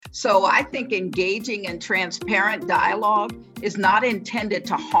So I think engaging in transparent dialogue is not intended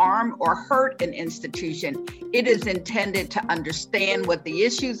to harm or hurt an institution. It is intended to understand what the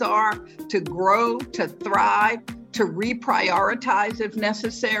issues are, to grow, to thrive, to reprioritize if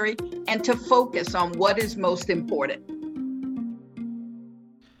necessary, and to focus on what is most important.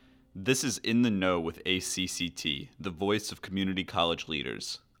 This is In the Know with ACCT, the voice of community college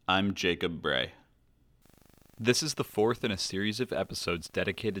leaders. I'm Jacob Bray. This is the fourth in a series of episodes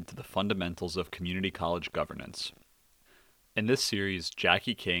dedicated to the fundamentals of community college governance. In this series,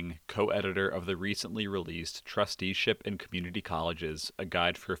 Jackie King, co-editor of the recently released Trusteeship in Community Colleges, A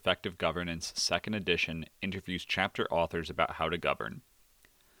Guide for Effective Governance, second edition, interviews chapter authors about how to govern.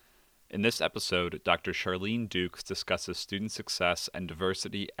 In this episode, Dr. Charlene Dukes discusses student success and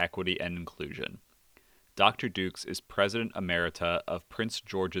diversity, equity, and inclusion. Dr. Dukes is President Emerita of Prince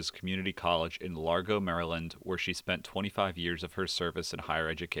George's Community College in Largo, Maryland, where she spent 25 years of her service in higher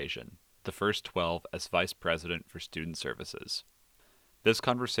education, the first 12 as Vice President for Student Services. This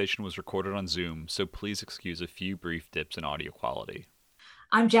conversation was recorded on Zoom, so please excuse a few brief dips in audio quality.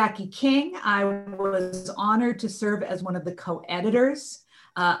 I'm Jackie King. I was honored to serve as one of the co-editors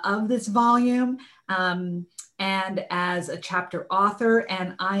of this volume and as a chapter author,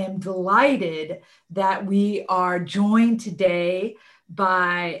 and I am delighted that we are joined today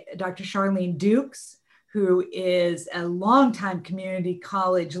by Dr. Charlene Dukes, who is a longtime community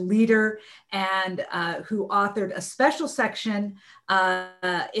college leader and who authored a special section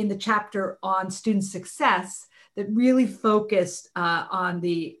in the chapter on student success that really focused on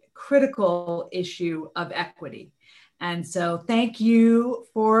the critical issue of equity. And so thank you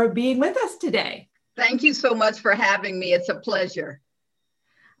for being with us today. Thank you so much for having me. It's a pleasure.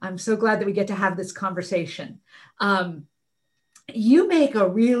 I'm so glad that we get to have this conversation. You make a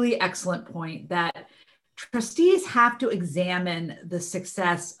really excellent point that trustees have to examine the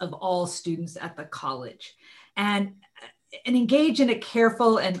success of all students at the college and engage in a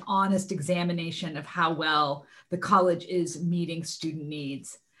careful and honest examination of how well the college is meeting student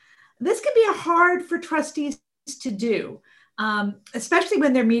needs. This can be hard for trustees to do, especially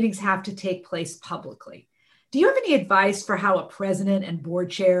when their meetings have to take place publicly. Do you have any advice for how a president and board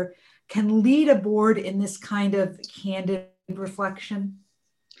chair can lead a board in this kind of candid reflection?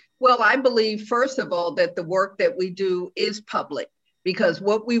 Well, I believe, first of all, that the work that we do is public, because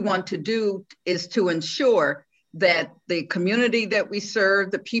what we want to do is to ensure that the community that we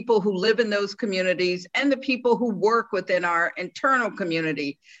serve, the people who live in those communities, and the people who work within our internal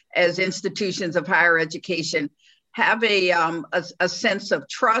community as institutions of higher education have a sense of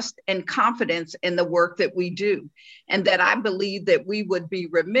trust and confidence in the work that we do. And that I believe that we would be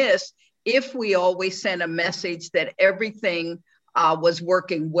remiss if we always sent a message that everything was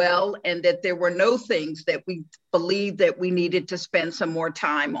working well and that there were no things that we believed that we needed to spend some more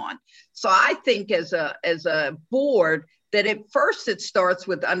time on. So I think as a board, that at first it starts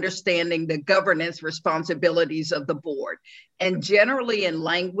with understanding the governance responsibilities of the board. And generally in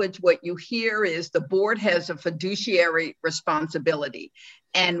language, what you hear is the board has a fiduciary responsibility.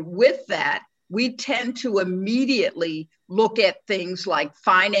 And with that, we tend to immediately look at things like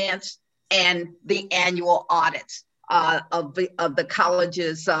finance and the annual audits of the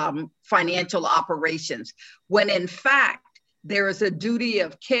college's financial operations, when in fact, there is a duty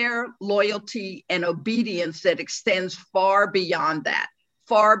of care, loyalty, and obedience that extends far beyond that,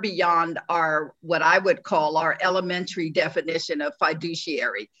 far beyond our, what I would call our elementary definition of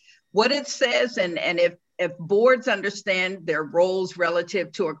fiduciary. What it says, and if boards understand their roles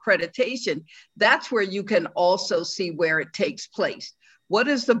relative to accreditation, that's where you can also see where it takes place. What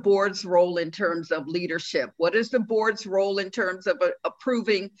is the board's role in terms of leadership? What is the board's role in terms of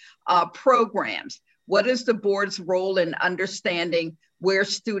approving programs? What is the board's role in understanding where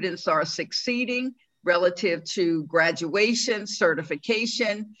students are succeeding relative to graduation,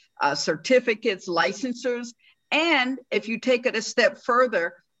 certification, certificates, licensures? And if you take it a step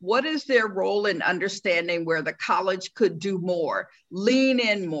further, what is their role in understanding where the college could do more, lean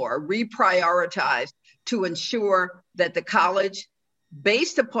in more, reprioritize to ensure that the college,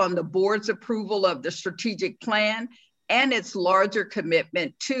 based upon the board's approval of the strategic plan and its larger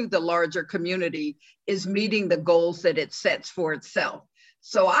commitment to the larger community, is meeting the goals that it sets for itself.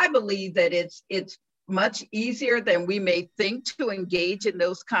 So I believe that it's much easier than we may think to engage in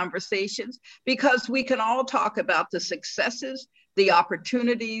those conversations, because we can all talk about the successes, the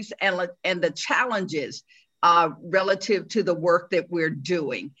opportunities, and the challenges relative to the work that we're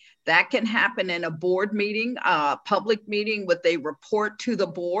doing. That can happen in a board meeting, a public meeting with a report to the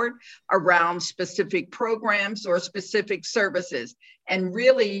board around specific programs or specific services. And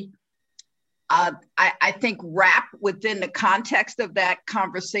really, I think wrap within the context of that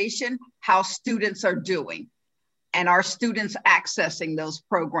conversation how students are doing. And are students accessing those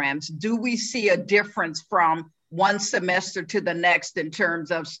programs? Do we see a difference from one semester to the next in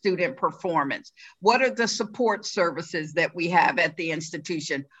terms of student performance? What are the support services that we have at the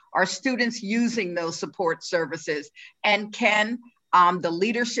institution? Are students using those support services? And can the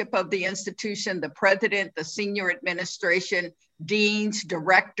leadership of the institution, the president, the senior administration, deans,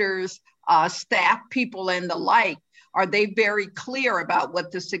 directors, staff people, and the like, are they very clear about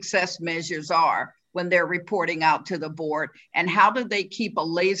what the success measures are when they're reporting out to the board? And how do they keep a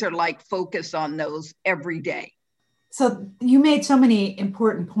laser-like focus on those every day? So you made so many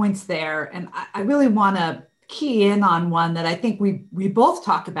important points there. And I really want to key in on one that I think we both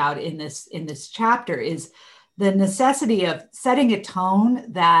talk about in this chapter, is the necessity of setting a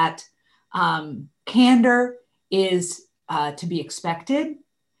tone that candor is to be expected.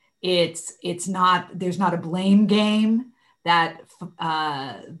 It's not, there's not a blame game, that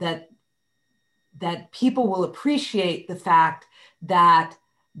people will appreciate the fact that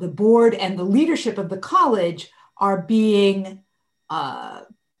the board and the leadership of the college are being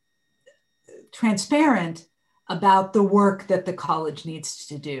transparent about the work that the college needs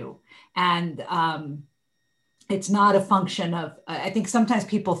to do. And it's not a function of, I think sometimes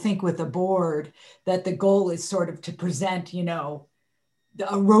people think with a board that the goal is sort of to present,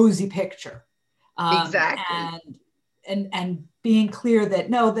 a rosy picture. Exactly. And being clear that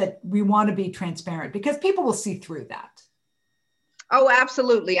no, that we want to be transparent, because people will see through that. Oh,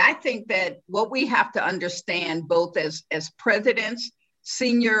 absolutely. I think that what we have to understand, both as presidents,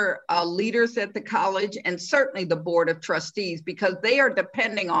 senior leaders at the college, and certainly the board of trustees, because they are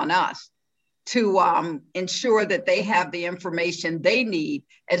depending on us to ensure that they have the information they need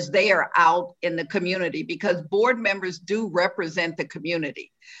as they are out in the community, because board members do represent the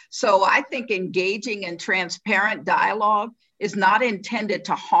community. So I think engaging in transparent dialogue is not intended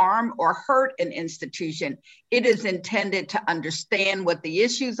to harm or hurt an institution. It is intended to understand what the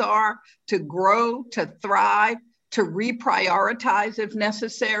issues are, to grow, to thrive, to reprioritize if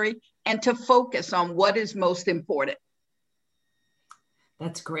necessary, and to focus on what is most important.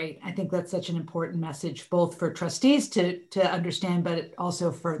 That's great. I think that's such an important message, both for trustees to understand, but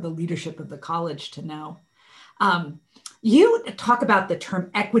also for the leadership of the college to know. You talk about the term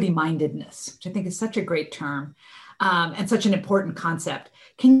equity-mindedness, which I think is such a great term and such an important concept.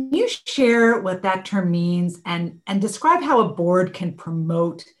 Can you share what that term means and describe how a board can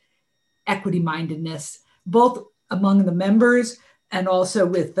promote equity-mindedness, both among the members and also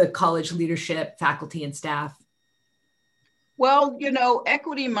with the college leadership, faculty, and staff? Well,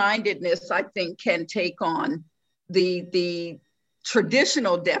 equity-mindedness, I think, can take on the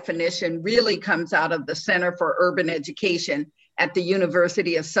traditional definition really comes out of the Center for Urban Education at the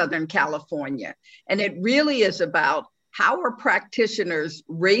University of Southern California. And it really is about how are practitioners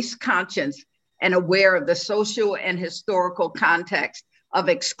race conscious and aware of the social and historical context of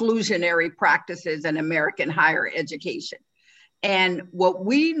exclusionary practices in American higher education. And what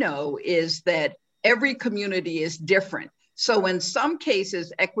we know is that every community is different. So in some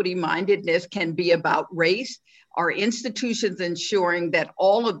cases, equity-mindedness can be about race. Are institutions ensuring that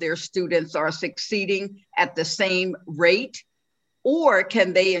all of their students are succeeding at the same rate? Or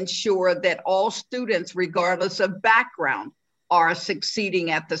can they ensure that all students, regardless of background, are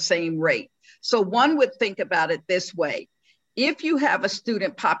succeeding at the same rate? So one would think about it this way. If you have a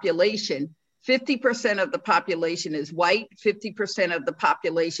student population, 50% of the population is white, 50% of the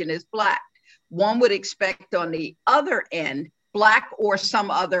population is Black. One would expect on the other end, Black or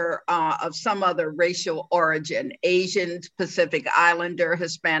some other racial origin, Asians, Pacific Islander,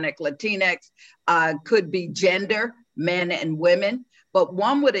 Hispanic, Latinx, could be gender, men and women. But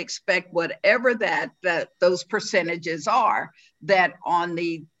one would expect whatever that those percentages are, that on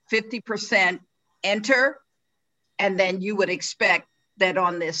the 50% enter, and then you would expect that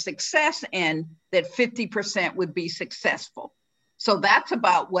on the success end, that 50% would be successful. So that's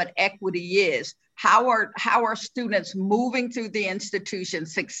about what equity is. How are students moving through the institution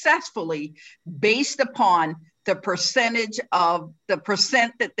successfully based upon the percentage of the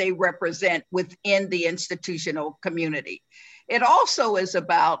percent that they represent within the institutional community? It also is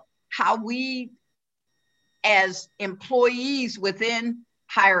about how we, as employees within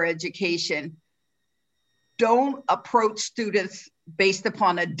higher education, don't approach students based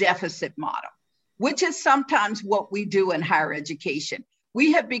upon a deficit model, which is sometimes what we do in higher education.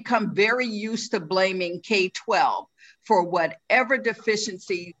 We have become very used to blaming K-12 for whatever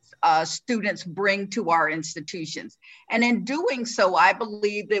deficiencies students bring to our institutions. And in doing so, I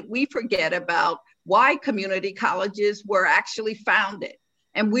believe that we forget about why community colleges were actually founded.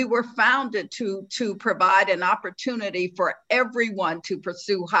 And we were founded to provide an opportunity for everyone to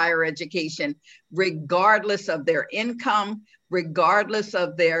pursue higher education, regardless of their income, regardless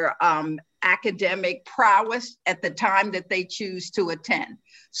of their academic prowess at the time that they choose to attend.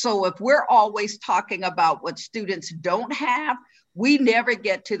 So if we're always talking about what students don't have, we never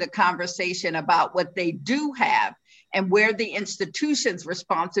get to the conversation about what they do have and where the institution's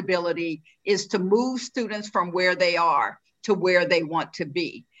responsibility is to move students from where they are to where they want to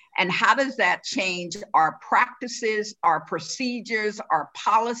be. And how does that change our practices, our procedures, our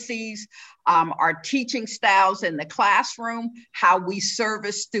policies, our teaching styles in the classroom, how we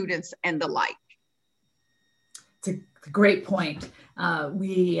service students and the like? It's a great point.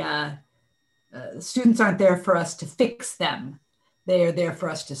 Students aren't there for us to fix them. They are there for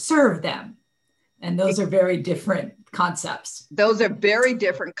us to serve them. And those are very different concepts. Those are very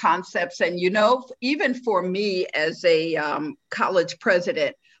different concepts. And, you know, even for me as a college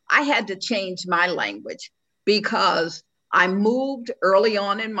president, I had to change my language because I moved early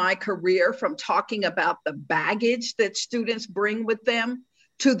on in my career from talking about the baggage that students bring with them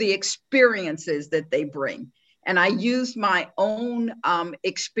to the experiences that they bring. And I used my own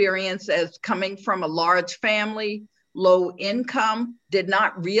experience as coming from a large family, low income, did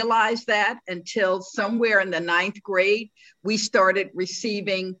not realize that until somewhere in the 9th grade, we started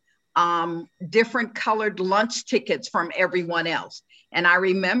receiving different colored lunch tickets from everyone else. And I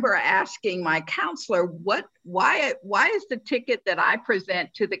remember asking my counselor, why is the ticket that I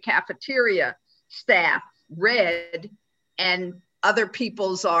present to the cafeteria staff red and other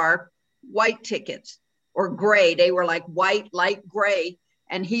people's are white tickets or gray? They were like white, light gray.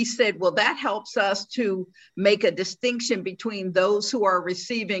 And he said, well, that helps us to make a distinction between those who are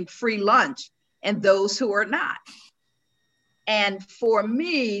receiving free lunch and those who are not. And for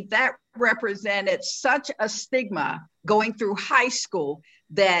me, that represented such a stigma going through high school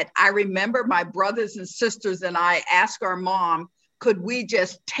that I remember my brothers and sisters and I asked our mom, could we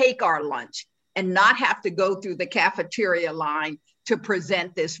just take our lunch and not have to go through the cafeteria line to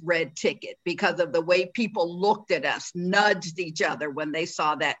present this red ticket because of the way people looked at us, nudged each other when they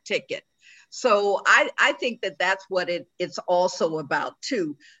saw that ticket. So I think that that's what it's also about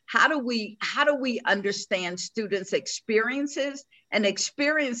too. How do we understand students' experiences? And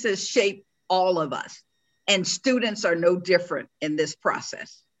experiences shape all of us. And students are no different in this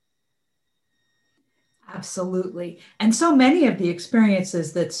process. Absolutely. And so many of the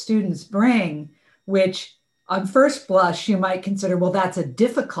experiences that students bring, which on first blush, you might consider, well, that's a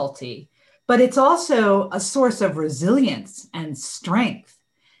difficulty, but it's also a source of resilience and strength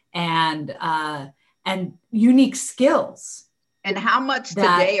and unique skills. And how much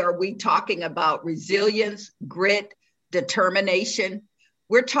today are we talking about resilience, grit, determination?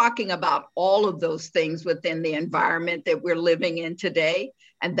 We're talking about all of those things within the environment that we're living in today.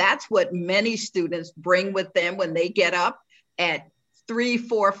 And that's what many students bring with them when they get up at 3,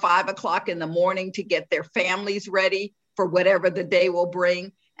 4, 5 o'clock in the morning to get their families ready for whatever the day will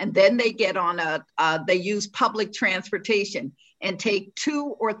bring. And then they get on they use public transportation and take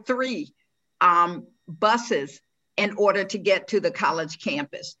 2 or 3 buses in order to get to the college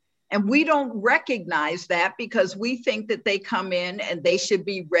campus. And we don't recognize that because we think that they come in and they should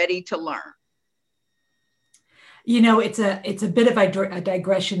be ready to learn. You know, it's a bit of a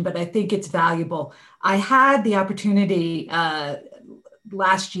digression, but I think it's valuable. I had the opportunity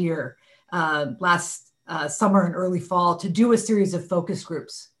last year, summer and early fall, to do a series of focus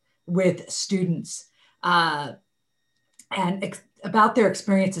groups with students and about their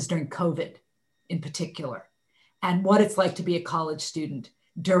experiences during COVID in particular, and what it's like to be a college student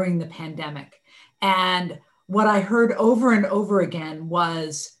during the pandemic. And what I heard over and over again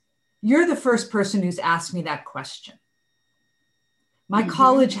was, you're the first person who's asked me that question. My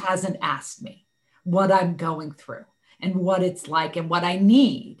college hasn't asked me what I'm going through and what it's like and what I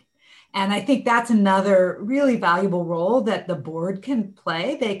need. And I think that's another really valuable role that the board can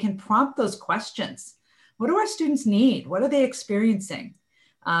play. They can prompt those questions. What do our students need? What are they experiencing?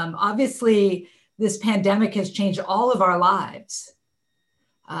 Obviously, this pandemic has changed all of our lives.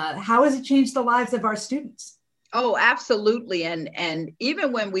 How has it changed the lives of our students? Oh, absolutely. And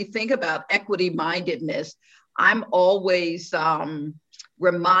even when we think about equity-mindedness, I'm always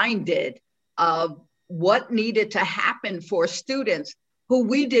reminded of what needed to happen for students who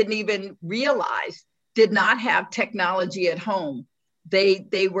we didn't even realize did not have technology at home.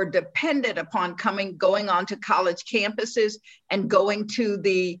 They were dependent upon going onto college campuses and going to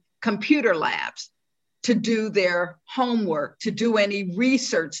the computer labs to do their homework, to do any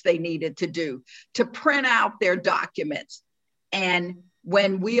research they needed to do, to print out their documents. And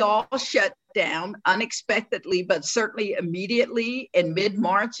when we all shut down unexpectedly, but certainly immediately in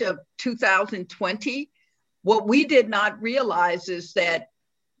mid-March of 2020. What we did not realize is that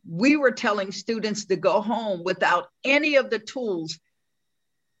we were telling students to go home without any of the tools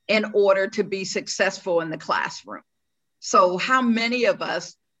in order to be successful in the classroom. So how many of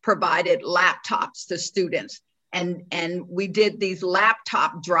us provided laptops to students? And we did these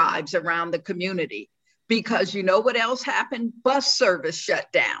laptop drives around the community, because you know what else happened? Bus service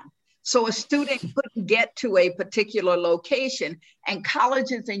shut down. So a student couldn't get to a particular location, and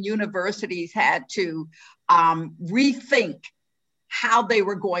colleges and universities had to rethink how they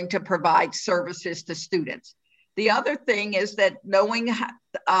were going to provide services to students. The other thing is that knowing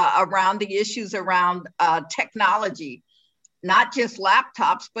around the issues around technology, not just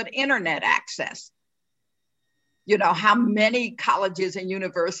laptops, but internet access. You know, how many colleges and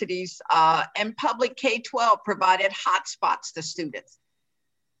universities and public K-12 provided hotspots to students.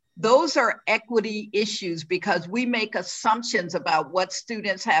 Those are equity issues, because we make assumptions about what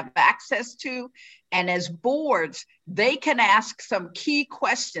students have access to. And as boards, they can ask some key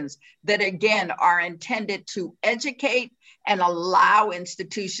questions that, again, are intended to educate and allow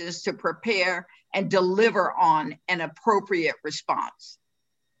institutions to prepare and deliver on an appropriate response.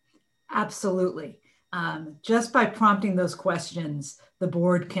 Absolutely. Just by prompting those questions, the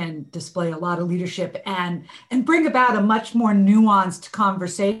board can display a lot of leadership and bring about a much more nuanced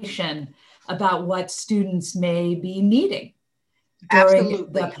conversation about what students may be needing during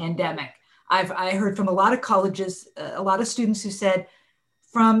Absolutely. the pandemic. I heard from a lot of colleges, a lot of students who said,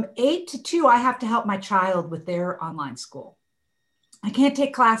 from 8 to 2, I have to help my child with their online school. I can't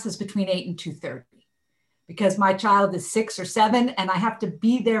take classes between 8 and 2:30 because my child is 6 or 7 and I have to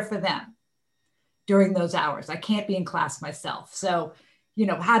be there for them during those hours. I can't be in class myself. So, you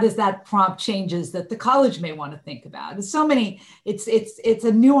know, how does that prompt changes that the college may want to think about? There's so many, it's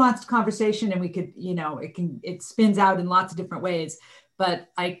a nuanced conversation, and we could, you know, it spins out in lots of different ways, but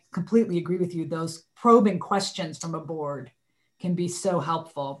I completely agree with you. Those probing questions from a board can be so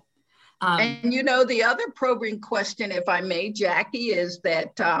helpful. And you know, the other probing question, if I may, Jackie, is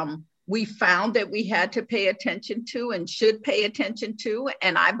that we found that we had to pay attention to and should pay attention to.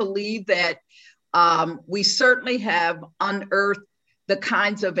 And I believe that we certainly have unearthed the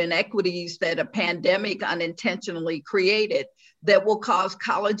kinds of inequities that a pandemic unintentionally created that will cause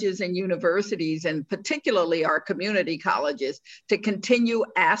colleges and universities, and particularly our community colleges, to continue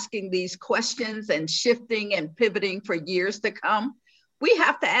asking these questions and shifting and pivoting for years to come. We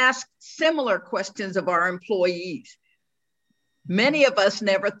have to ask similar questions of our employees. Many of us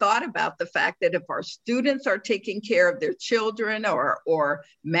never thought about the fact that if our students are taking care of their children or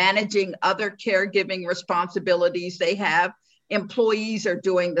managing other caregiving responsibilities they have, employees are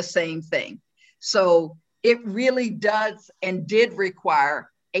doing the same thing. So it really does and did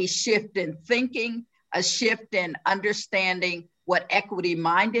require a shift in thinking, a shift in understanding what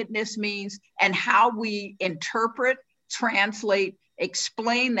equity-mindedness means, and how we interpret, translate,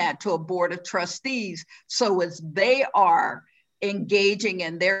 explain that to a board of trustees, so as they are engaging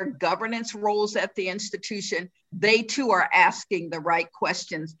in their governance roles at the institution, they too are asking the right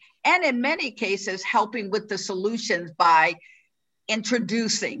questions, and in many cases helping with the solutions by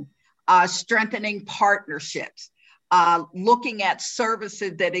introducing, strengthening partnerships, looking at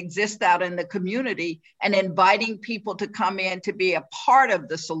services that exist out in the community and inviting people to come in to be a part of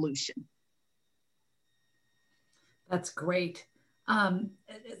the solution. That's great.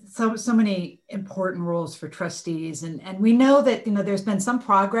 So many important roles for trustees, and we know that, you know, there's been some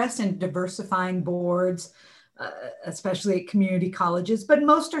progress in diversifying boards, especially at community colleges, but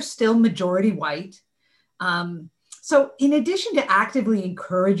most are still majority white. So in addition to actively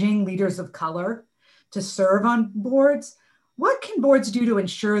encouraging leaders of color to serve on boards, what can boards do to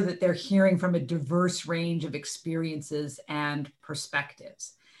ensure that they're hearing from a diverse range of experiences and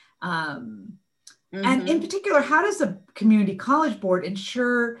perspectives? And in particular, how does a community college board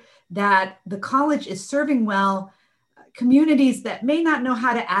ensure that the college is serving well communities that may not know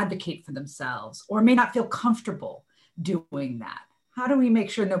how to advocate for themselves or may not feel comfortable doing that? How do we make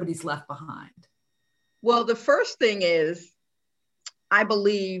sure nobody's left behind? Well, the first thing is, I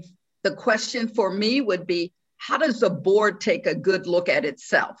believe the question for me would be, how does the board take a good look at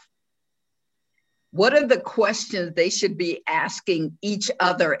itself? What are the questions they should be asking each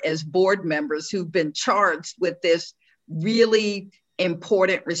other as board members who've been charged with this really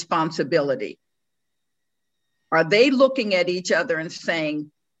important responsibility? Are they looking at each other and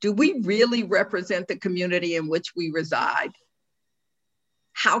saying, do we really represent the community in which we reside?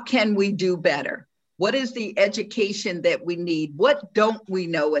 How can we do better? What is the education that we need? What don't we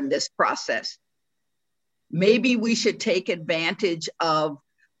know in this process? Maybe we should take advantage of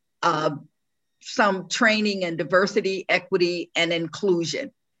some training in diversity, equity, and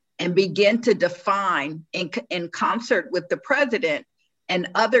inclusion, and begin to define in concert with the president and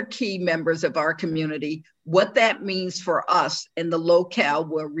other key members of our community what that means for us in the locale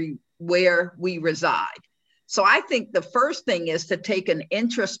where we reside. So I think the first thing is to take an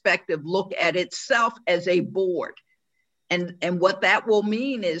introspective look at itself as a board. And what that will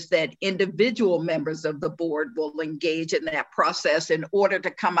mean is that individual members of the board will engage in that process in order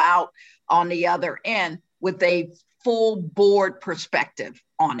to come out on the other end with a full board perspective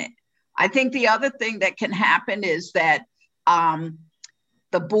on it. I think the other thing that can happen is that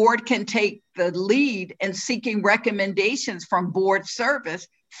the board can take the lead in seeking recommendations from board service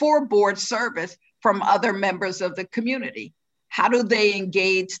from other members of the community. How do they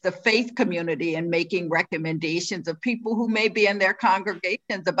engage the faith community in making recommendations of people who may be in their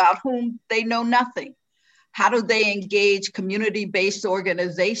congregations about whom they know nothing? How do they engage community-based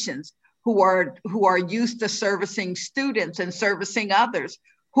organizations who are used to servicing students and servicing others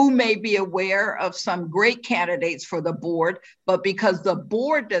who may be aware of some great candidates for the board, but because the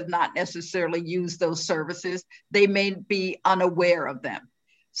board does not necessarily use those services, they may be unaware of them.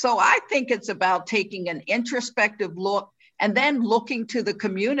 So I think it's about taking an introspective look and then looking to the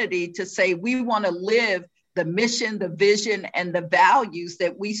community to say, we want to live the mission, the vision, and the values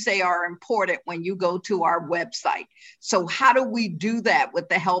that we say are important when you go to our website. So how do we do that with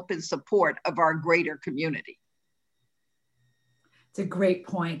the help and support of our greater community? It's a great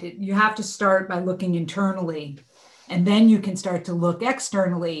point. You have to start by looking internally, and then you can start to look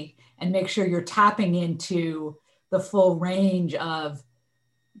externally and make sure you're tapping into the full range of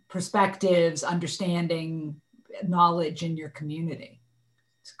perspectives, understanding, knowledge in your community.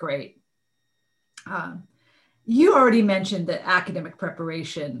 It's great. You already mentioned that academic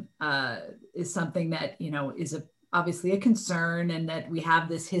preparation is something that, is obviously a concern, and that we have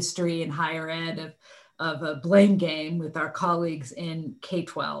this history in higher ed of a blame game with our colleagues in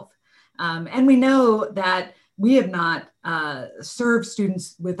K-12. And we know that we have not served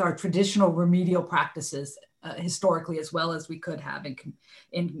students with our traditional remedial practices historically as well as we could have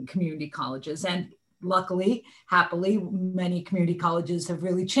in community colleges. And luckily, happily, many community colleges have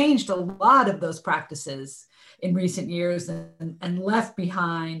really changed a lot of those practices in recent years and left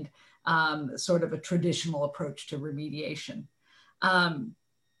behind sort of a traditional approach to remediation.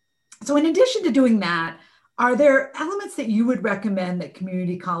 So in addition to doing that, are there elements that you would recommend that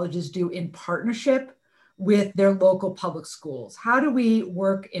community colleges do in partnership with their local public schools? How do we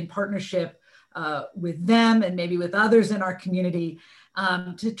work in partnership with them and maybe with others in our community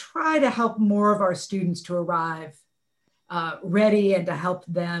to try to help more of our students to arrive ready and to help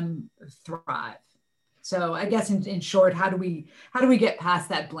them thrive? So I guess in short, how do we get past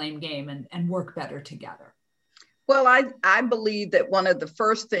that blame game and work better together? Well, I believe that one of the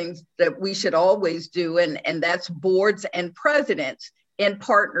first things that we should always do, and that's boards and presidents in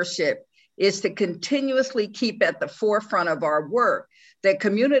partnership, is to continuously keep at the forefront of our work that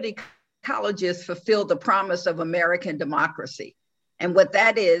community colleges fulfill the promise of American democracy. And what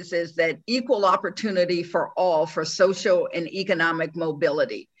that is that equal opportunity for all for social and economic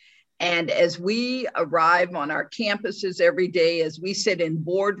mobility. And as we arrive on our campuses every day, as we sit in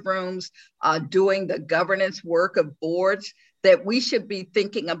boardrooms doing the governance work of boards, that we should be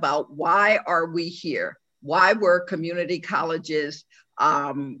thinking about, why are we here? Why were community colleges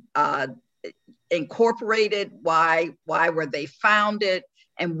incorporated? Why were they founded?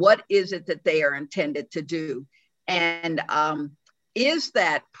 And what is it that they are intended to do? And is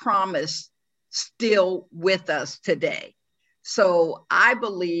that promise still with us today? So I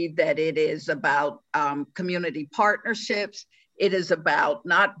believe that it is about community partnerships. It is about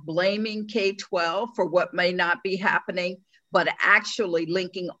not blaming K-12 for what may not be happening, but actually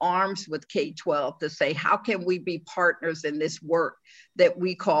linking arms with K-12 to say, how can we be partners in this work that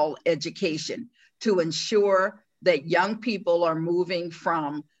we call education to ensure that young people are moving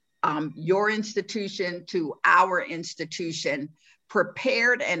from your institution to our institution,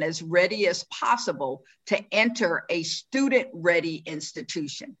 prepared and as ready as possible to enter a student-ready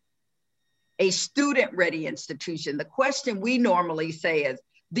institution. A student-ready institution. The question we normally say is,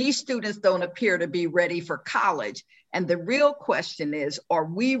 these students don't appear to be ready for college. And the real question is, are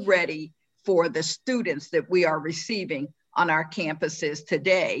we ready for the students that we are receiving on our campuses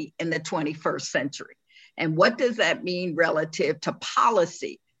today in the 21st century? And what does that mean relative to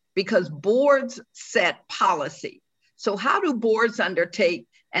policy? Because boards set policy. So how do boards undertake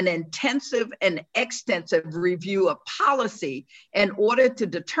an intensive and extensive review of policy in order to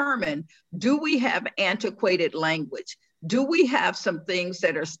determine, do we have antiquated language? Do we have some things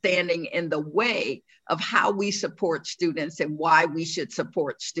that are standing in the way of how we support students and why we should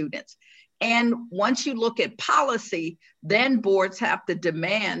support students? And once you look at policy, then boards have to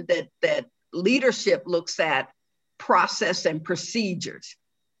demand that leadership looks at process and procedures,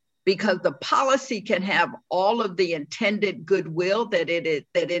 because the policy can have all of the intended goodwill that it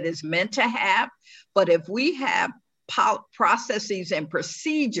is meant to have. But if we have processes and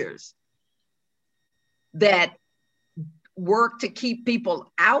procedures that work to keep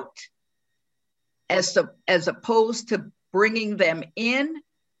people out as opposed to bringing them in,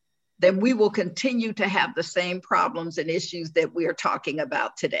 then we will continue to have the same problems and issues that we are talking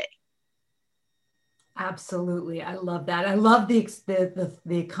about today. Absolutely. I love that. I love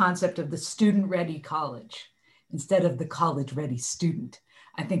the concept of the student-ready college instead of the college-ready student.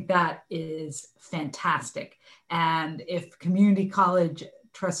 I think that is fantastic. And if community college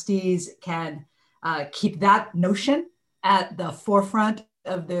trustees can keep that notion at the forefront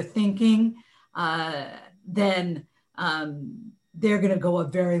of their thinking, then they're going to go a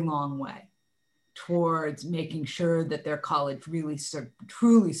very long way towards making sure that their college really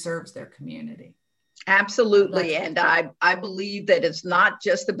truly serves their community. Absolutely. And I believe that it's not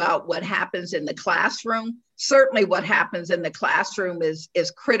just about what happens in the classroom. Certainly what happens in the classroom is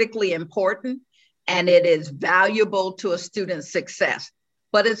critically important, and it is valuable to a student's success.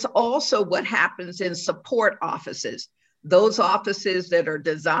 But it's also what happens in support offices, those offices that are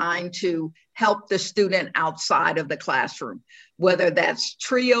designed to help the student outside of the classroom, whether that's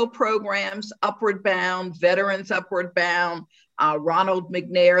TRIO programs, Upward Bound, Veterans Upward Bound, Ronald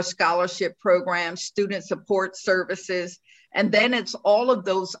McNair Scholarship Program, Student Support Services. And then it's all of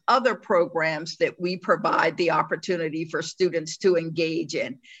those other programs that we provide the opportunity for students to engage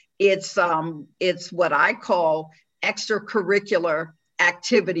in. It's what I call extracurricular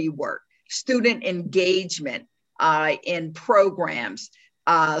activity work, student engagement in programs,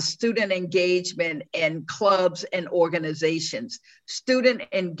 student engagement in clubs and organizations, student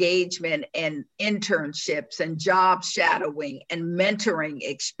engagement in internships and job shadowing and mentoring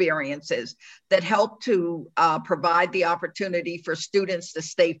experiences that help to provide the opportunity for students to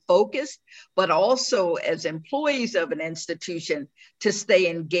stay focused, but also as employees of an institution to stay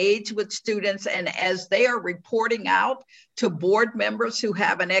engaged with students. And as they are reporting out to board members who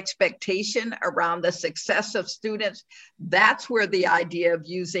have an expectation around the success of students, that's where the idea of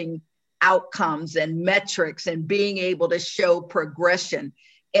using outcomes and metrics and being able to show progression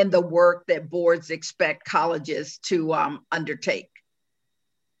in the work that boards expect colleges to undertake.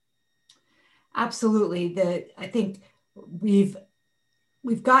 Absolutely. I think we've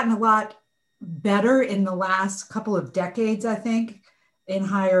gotten a lot better in the last couple of decades, I think, in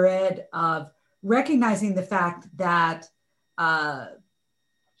higher ed, of recognizing the fact that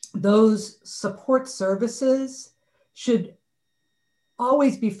those support services should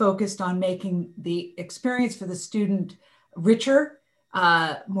always be focused on making the experience for the student richer,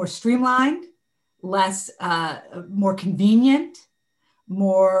 more streamlined, more convenient,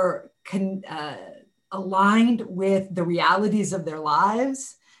 more aligned with the realities of their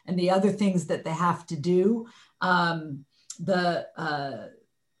lives and the other things that they have to do.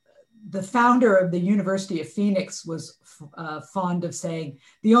 The founder of the University of Phoenix was fond of saying,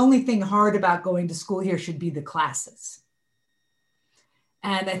 the only thing hard about going to school here should be the classes.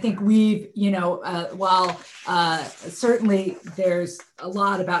 And I think while certainly there's a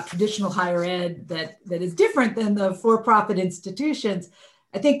lot about traditional higher ed that is different than the for-profit institutions,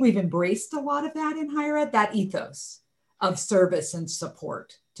 I think we've embraced a lot of that in higher ed, that ethos of service and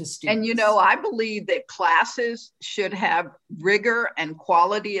support to students. And, I believe that classes should have rigor and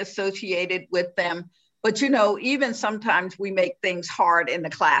quality associated with them. But, even sometimes we make things hard in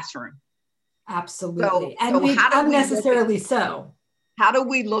the classroom. Absolutely. Unnecessarily so. How do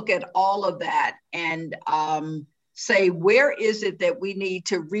we look at all of that and say, where is it that we need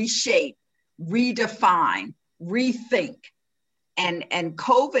to reshape, redefine, rethink? And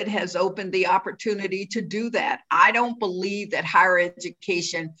COVID has opened the opportunity to do that. I don't believe that higher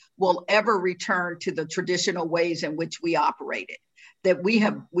education will ever return to the traditional ways in which we operated. That we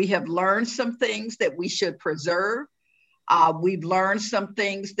have learned some things that we should preserve. We've learned some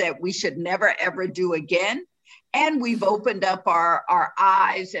things that we should never, ever do again. And we've opened up our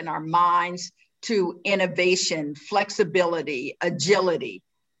eyes and our minds to innovation, flexibility, agility,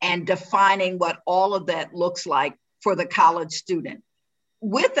 and defining what all of that looks like for the college student,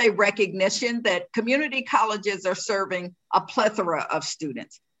 with a recognition that community colleges are serving a plethora of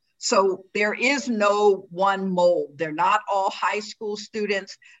students. So there is no one mold. They're not all high school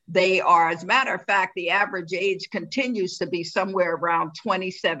students. They are, as a matter of fact, the average age continues to be somewhere around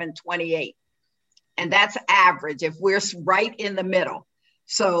 27, 28. And that's average if we're right in the middle.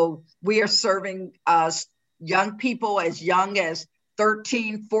 So we are serving young people as young as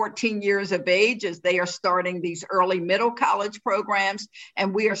 13, 14 years of age as they are starting these early middle college programs.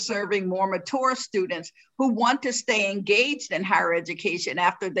 And we are serving more mature students who want to stay engaged in higher education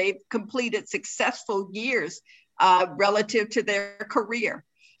after they've completed successful years relative to their career.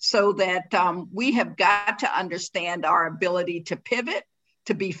 So that we have got to understand our ability to pivot,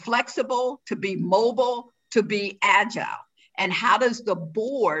 to be flexible, to be mobile, to be agile. And how does the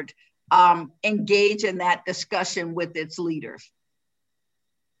board engage in that discussion with its leaders?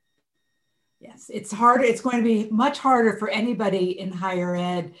 Yes, it's harder. It's going to be much harder for anybody in higher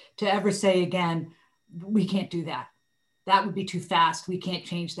ed to ever say again, we can't do that. That would be too fast. We can't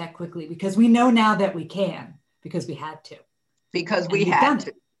change that quickly, because we know now that we can, because we had to. Because we had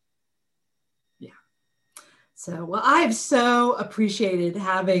to. Yeah. So, well, I've so appreciated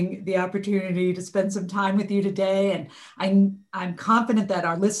having the opportunity to spend some time with you today. And I'm confident that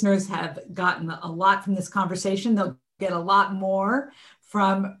our listeners have gotten a lot from this conversation. They'll get a lot more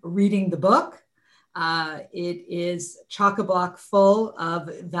from reading the book. It is chock-a-block full of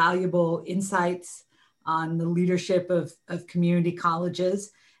valuable insights on the leadership of community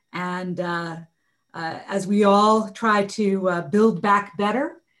colleges. And as we all try to build back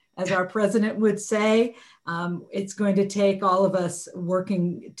better, as our president would say, it's going to take all of us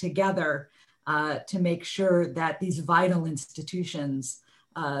working together to make sure that these vital institutions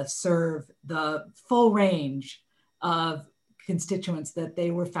serve the full range of constituents that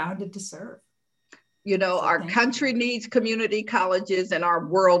they were founded to serve. You know, so our country needs community colleges and our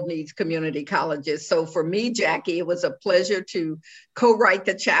world needs community colleges. So for me, Jackie, it was a pleasure to co-write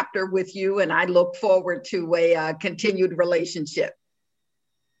the chapter with you, and I look forward to a continued relationship.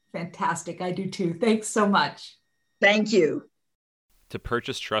 Fantastic. I do too. Thanks so much. Thank you. To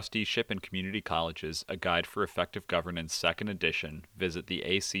purchase Trusteeship in Community Colleges, A Guide for Effective Governance, 2nd edition, visit the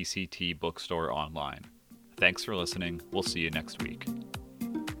ACCT bookstore online. Thanks for listening. We'll see you next week.